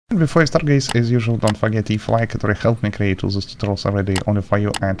Before I start, guys, as usual, don't forget, if you like it or help me create all those tutorials already only for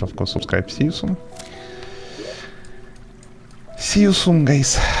you, and of course subscribe. See you soon. See you soon,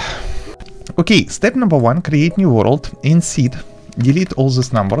 guys. Okay, step number 1, create new world. In seed, delete all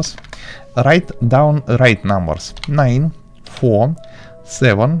these numbers. Write down right numbers. 9, 4,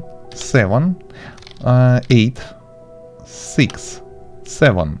 7, 7, 8, 6,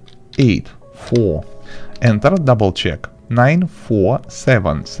 7, 8, 4. Enter, double check. 9, 4,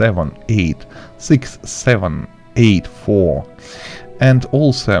 7, 7, 8, 6, 7, 8, 4. And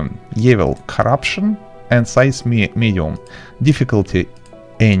also level corruption and size medium. Difficulty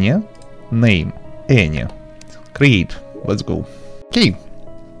any. Name any. Create. Let's go. Okay.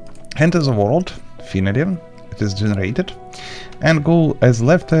 Enter the world. Finally, it is generated. And go as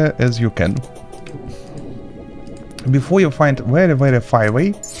left as you can. Before you find very far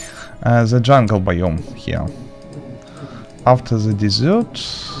away the jungle biome here. After the desert,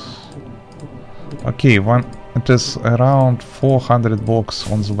 okay, it is around 400 blocks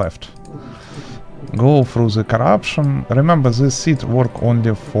on the left. Go through the corruption. Remember, this seed work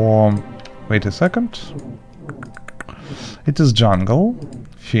only for. Wait a second. It is jungle.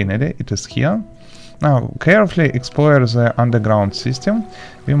 Finally, it is here. Now, carefully explore the underground system.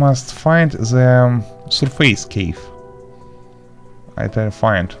 We must find the surface cave. I try to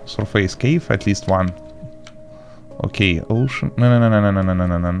find surface cave, at least one. Okay, ocean. No.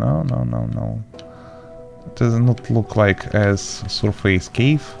 It does not look like as surface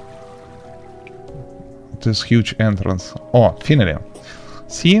cave. It is huge entrance. Oh, finally.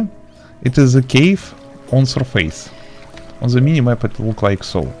 See? It is a cave on surface. On the minimap it look like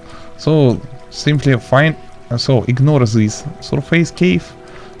so. So simply find. So ignore this surface cave.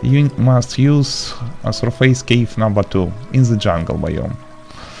 You must use a surface cave number 2 in the jungle biome.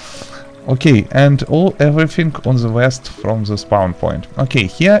 Okay, and everything on the west from the spawn point. Okay,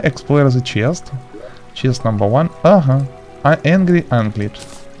 here explore the chest. Chest number 1. Angry Aglet,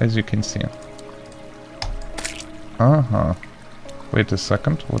 as you can see. Wait a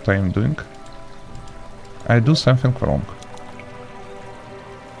second, what I am doing? I do something wrong.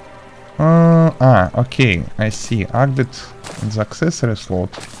 Okay, I see. Aglet in the accessory slot.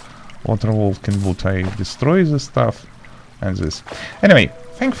 Water Vulcan boot. I destroy the stuff and this. Anyway,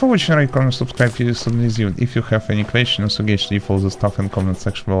 thank you for watching. Like, comment, subscribe if you have any questions, suggestions, leave all the stuff in comment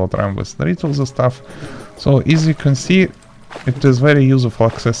section below. Try and read all the stuff. So as you can see, it is very useful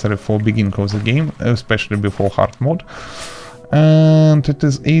accessory for beginning of the game, especially before hard mode. And it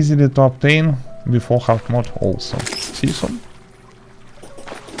is easily to obtain before hard mode also. See you soon.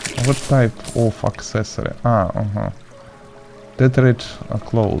 What type of accessory? Deterrent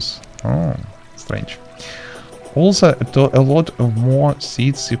clothes. Oh, strange. Also, a lot of more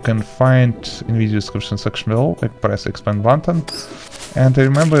seeds you can find in video description section below. Press expand button. And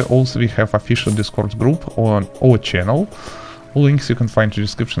remember, also we have official Discord group or channel. All links you can find in the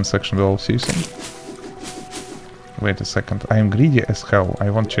description section below. See you soon. Wait a second, I am greedy as hell. I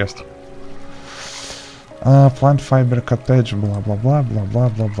want chest. Plant fiber cottage, blah blah blah blah blah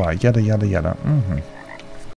blah blah. Yada yada yada.